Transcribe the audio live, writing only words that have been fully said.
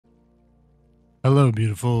Hello,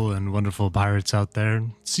 beautiful and wonderful pirates out there.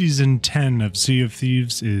 Season 10 of Sea of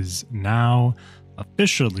Thieves is now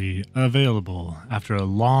officially available after a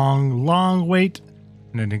long wait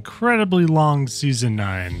and an incredibly long Season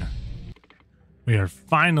 9. We are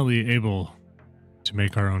finally able to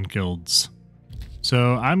make our own guilds.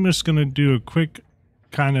 So I'm just going to do a quick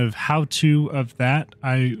kind of how-to of that.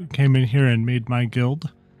 I came in here and made my guild.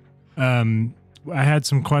 I had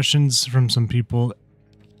some questions from some people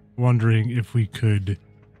wondering if we could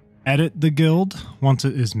edit the guild once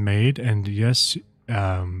it is made, and yes,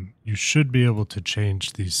 you should be able to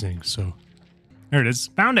change these things. So there it is.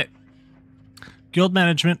 Found it. Guild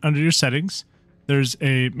management under your settings. There's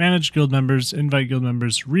a manage guild members, invite guild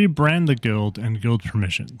members, rebrand the guild, and guild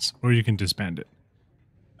permissions, or you can disband it.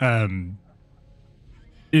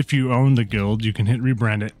 If you own the guild, you can hit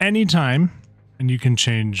rebrand at any time, and you can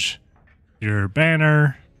change your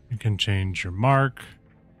banner, you can change your mark.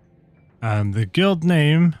 The guild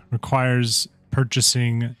name requires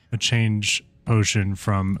purchasing a change potion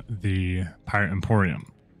from the Pirate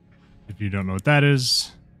Emporium. If you don't know what that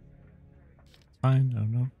is, fine,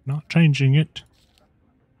 I'm not changing it.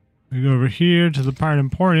 We go over here to the Pirate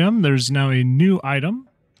Emporium. There's now a new item.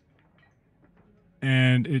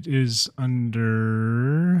 And it is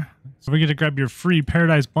under... So we get to grab your free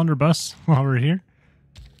Paradise Blunderbuss while we're here.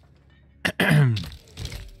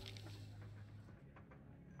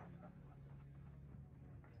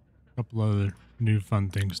 Couple other new fun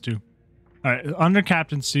things too. All right, under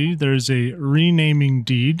captaincy, there's a renaming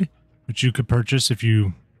deed, which you could purchase if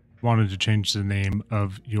you wanted to change the name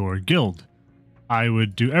of your guild. I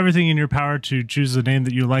would do everything in your power to choose the name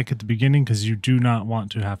that you like at the beginning, because you do not want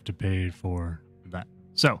to have to pay for that.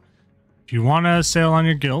 So, if you want to sail on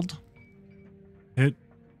your guild,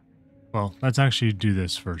 let's actually do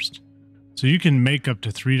this first. So you can make up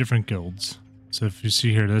to 3 different guilds. So if you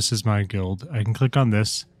see here, this is my guild. I can click on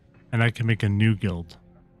this, and I can make a new guild.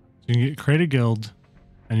 So you can create a guild,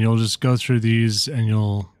 and you'll just go through these, and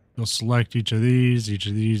you'll select each of these. You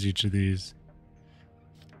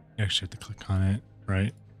actually have to click on it,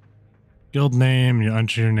 right? Guild name, you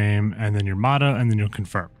enter your name, and then your motto, and then you'll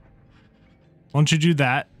confirm. Once you do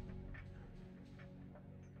that,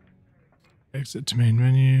 exit to main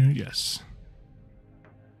menu, yes.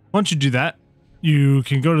 Once you do that, you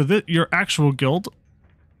can go to your actual guild,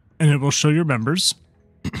 and it will show your members.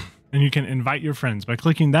 And you can invite your friends by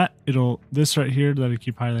clicking that. This right here that I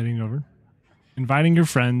keep highlighting over. Inviting your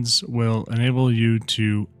friends will enable you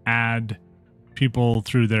to add people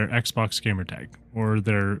through their Xbox gamertag or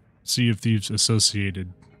their Sea of Thieves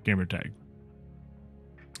associated gamertag.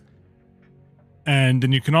 And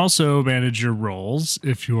then you can also manage your roles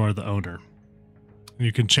if you are the owner.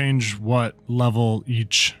 You can change what level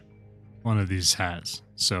each one of these has.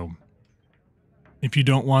 So if you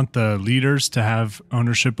don't want the leaders to have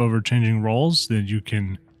ownership over changing roles, then you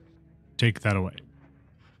can take that away.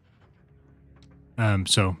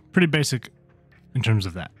 So pretty basic in terms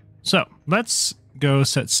of that. So let's go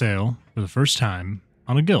set sail for the first time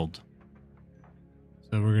on a guild.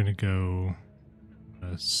 So we're going to go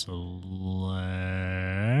select.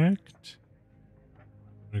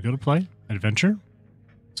 We go to play adventure.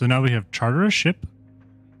 So now we have charter a ship,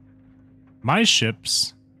 my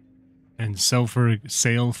ships, and sail for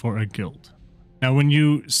a guild. Now, when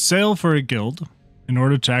you sail for a guild, in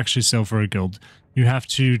order to actually sail for a guild, you have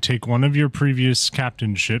to take one of your previous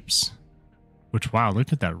captain ships, which, wow,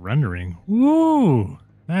 look at that rendering. Woo!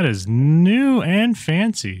 That is new and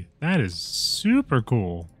fancy. That is super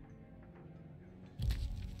cool.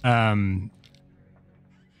 I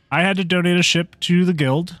had to donate a ship to the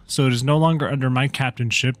guild, so it is no longer under my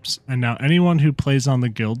captainships, and now anyone who plays on the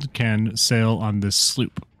guild can sail on this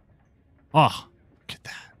sloop. Oh, look at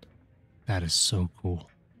that. That is so cool.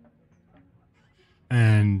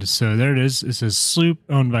 And so there it is. It says sloop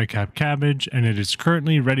owned by CappCabbage, and it is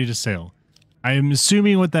currently ready to sail. I am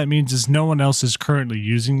assuming what that means is no one else is currently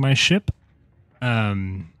using my ship.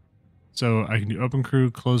 So I can do open crew,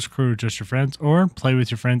 closed crew, just your friends, or play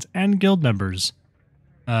with your friends and guild members.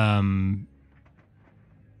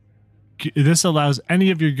 This allows any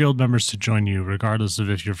of your guild members to join you, regardless of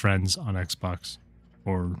if you're friends on Xbox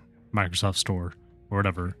or Microsoft Store or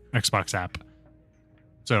whatever Xbox app.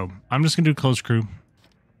 So I'm just gonna do closed crew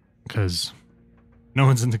because no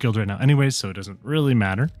one's in the guild right now anyways, so it doesn't really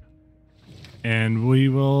matter. And we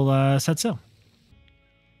will set sail.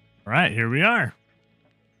 All right, here we are.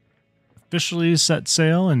 Officially set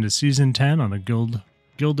sail into season 10 on a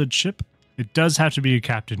gilded ship. It does have to be a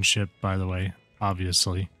captain ship, by the way,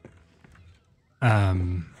 obviously.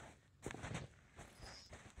 So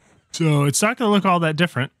it's not going to look all that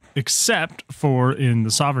different, except for in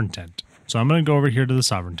the Sovereign tent. So I'm going to go over here to the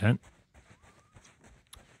Sovereign tent.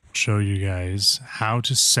 Show you guys how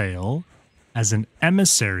to sail as an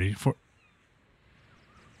emissary for...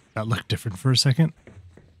 That looked different for a second.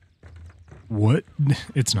 What?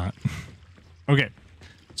 It's not. Okay.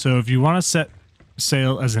 So if you want to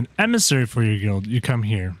sail as an emissary for your guild, you come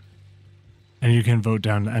here. And you can vote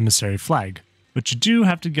down the emissary flag. But you do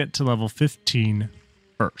have to get to level 15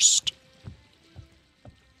 first.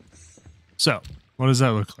 So, what does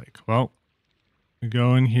that look like? Well, we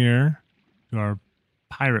go in here to our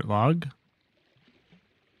pirate log.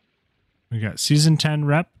 We got season 10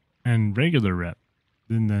 rep and regular rep.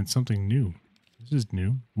 Then something new. This is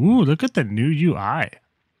new. Ooh, look at the new UI.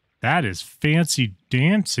 That is fancy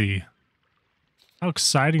dancy. How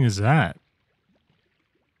exciting is that?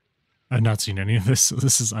 I've not seen any of this.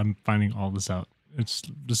 So I'm finding all this out.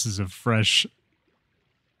 This is a fresh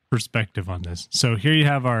perspective on this. So here you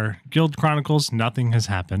have our guild chronicles. Nothing has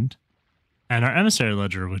happened. And our emissary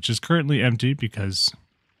ledger, which is currently empty because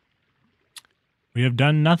we have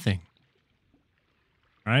done nothing.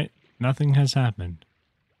 Right? Nothing has happened.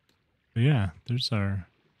 But yeah, there's our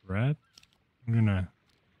rep. I'm going to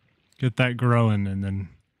get that growing and then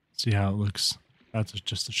see how it looks. That's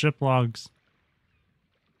just the ship logs.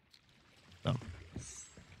 So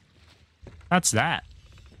that's that.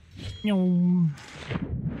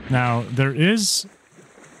 Now, there is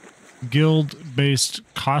guild-based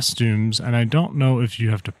costumes, and I don't know if you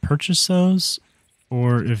have to purchase those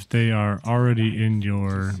or if they are already in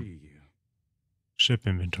your ship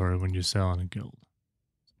inventory when you sell in a guild.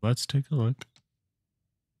 Let's take a look.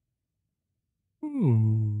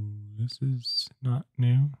 Ooh, this is not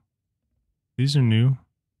new. These are new.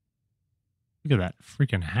 Look at that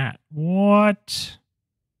freaking hat. What?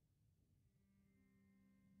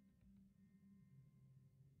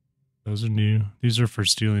 Those are new. These are for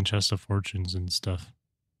stealing Chest of Fortunes and stuff.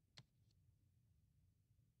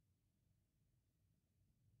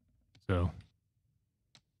 So.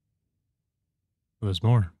 There's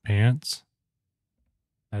more. Pants.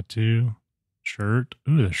 Tattoo. Shirt.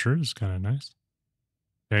 Ooh, the shirt is kind of nice.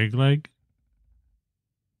 Peg leg.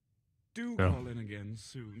 Do call in again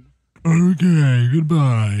soon. Okay,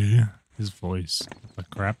 goodbye. His voice. What the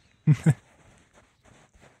crap?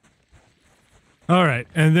 Alright,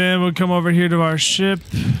 and then we'll come over here to our ship.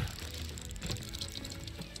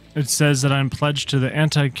 It says that I'm pledged to the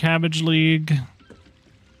Anti-Cabbage League.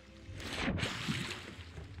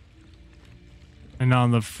 And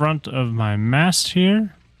on the front of my mast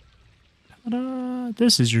here, ta-da,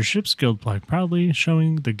 this is your ship's guild plaque, proudly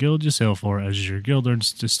showing the guild you sail for. As your guild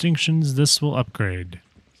earns distinctions, this will upgrade.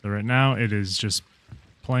 So right now it is just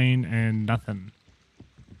plain and nothing.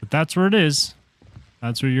 But that's where it is.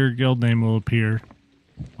 That's where your guild name will appear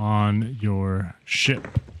on your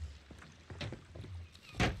ship.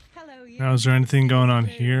 Hello, Now, is there anything going on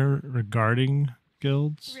here regarding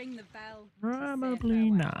guilds? Ring the bell. Probably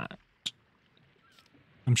not.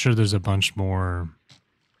 I'm sure there's a bunch more.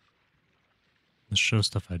 Let's show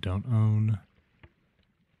stuff I don't own.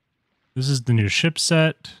 This is the new ship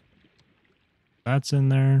set. That's in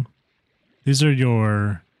there. These are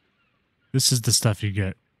your... This is the stuff you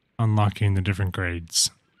get unlocking the different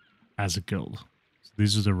grades as a guild. So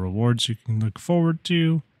these are the rewards you can look forward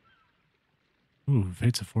to. Ooh,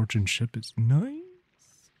 Fates of Fortune ship is nice.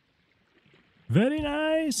 Very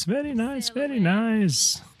nice, very nice, very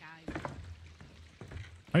nice.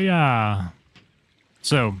 Oh yeah.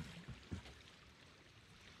 So,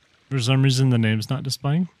 for some reason the name's not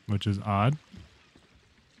displaying, which is odd.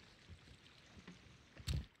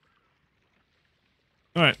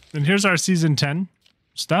 Alright, and here's our season 10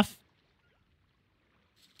 stuff.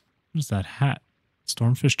 What is that hat?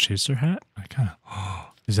 Stormfish chaser hat? I kinda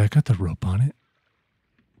is that got the rope on it?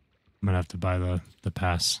 I'm gonna have to buy the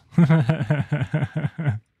pass.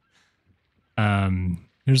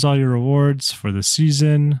 Here's all your rewards for the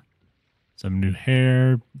season. Some new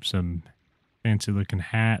hair, some fancy looking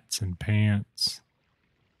hats and pants.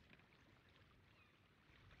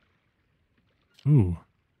 Ooh.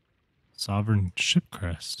 Sovereign ship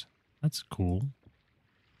crest. That's cool.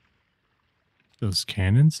 Those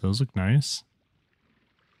cannons, those look nice.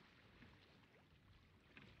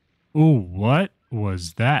 Ooh, what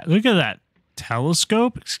was that? Look at that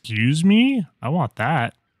telescope. Excuse me? I want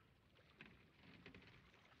that.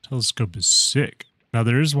 Telescope is sick. Now,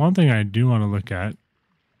 there is one thing I do want to look at.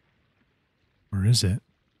 Where is it?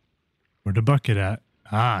 Where'd the bucket at?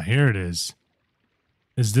 Ah, here it is.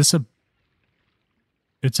 Is this a...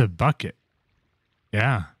 It's a bucket.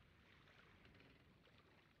 Yeah.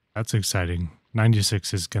 That's exciting.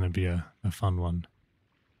 96 is going to be a fun one.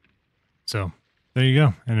 So, There you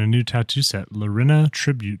go. And a new tattoo set. Lorena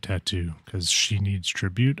Tribute Tattoo. Because she needs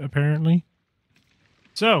tribute, apparently.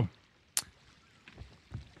 So,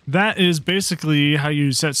 that is basically how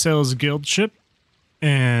you set sail as a guild ship.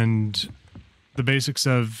 And the basics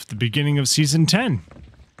of the beginning of Season 10.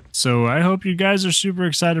 So, I hope you guys are super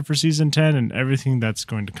excited for Season 10 and everything that's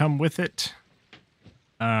going to come with it.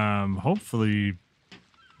 Hopefully,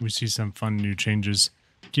 we see some fun new changes.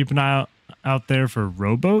 Keep an eye out there for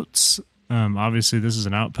rowboats. Obviously, this is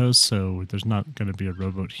an outpost, so there's not going to be a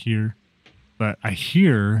rowboat here. But I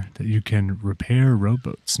hear that you can repair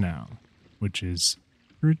rowboats now, which is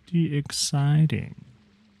pretty exciting.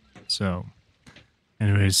 So,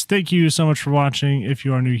 anyways, thank you so much for watching. If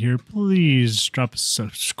you are new here, please drop a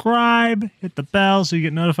subscribe, hit the bell so you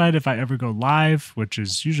get notified if I ever go live, which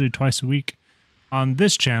is usually twice a week on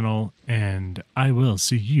this channel. And I will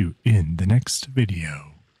see you in the next video.